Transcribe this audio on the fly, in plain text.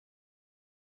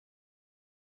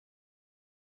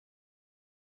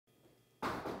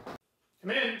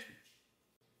Come in.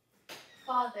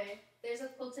 Father, there's a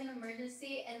quilting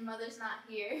emergency and Mother's not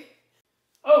here.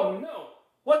 Oh no,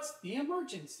 what's the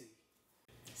emergency?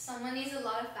 Someone needs a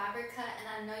lot of fabric cut, and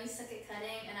I know you suck at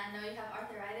cutting, and I know you have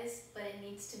arthritis, but it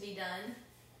needs to be done.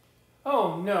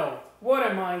 Oh no, what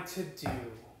am I to do?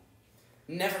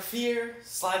 Never fear,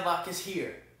 Slidelock is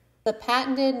here. The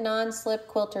patented non-slip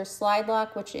quilter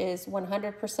Slidelock, which is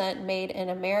 100% made in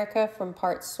America from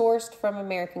parts sourced from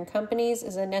American companies,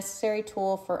 is a necessary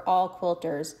tool for all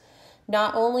quilters.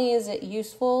 Not only is it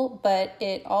useful, but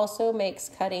it also makes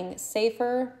cutting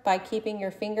safer by keeping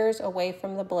your fingers away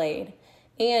from the blade,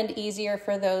 and easier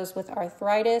for those with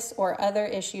arthritis or other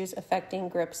issues affecting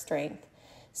grip strength.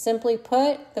 Simply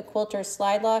put, the Quilter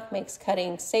Slidelock makes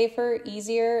cutting safer,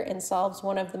 easier, and solves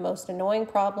one of the most annoying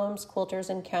problems quilters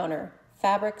encounter: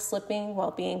 fabric slipping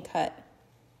while being cut.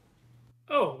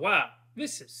 Oh wow,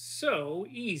 this is so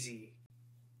easy.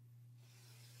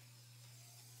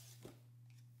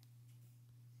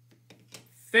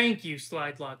 Thank you,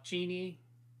 Slidelock Genie.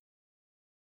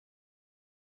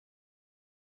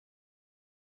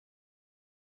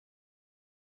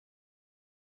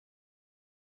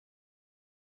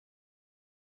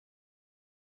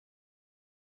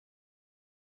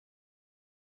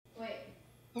 Wait.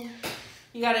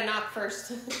 You gotta knock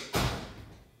first.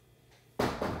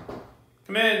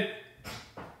 Come in.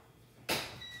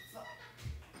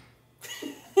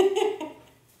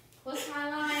 What's my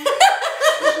line?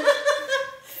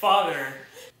 Father,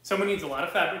 someone needs a lot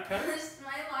of fabric cut.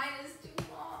 My line is too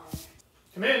long.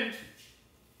 Come in.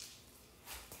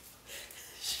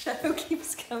 Shadow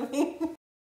keeps coming.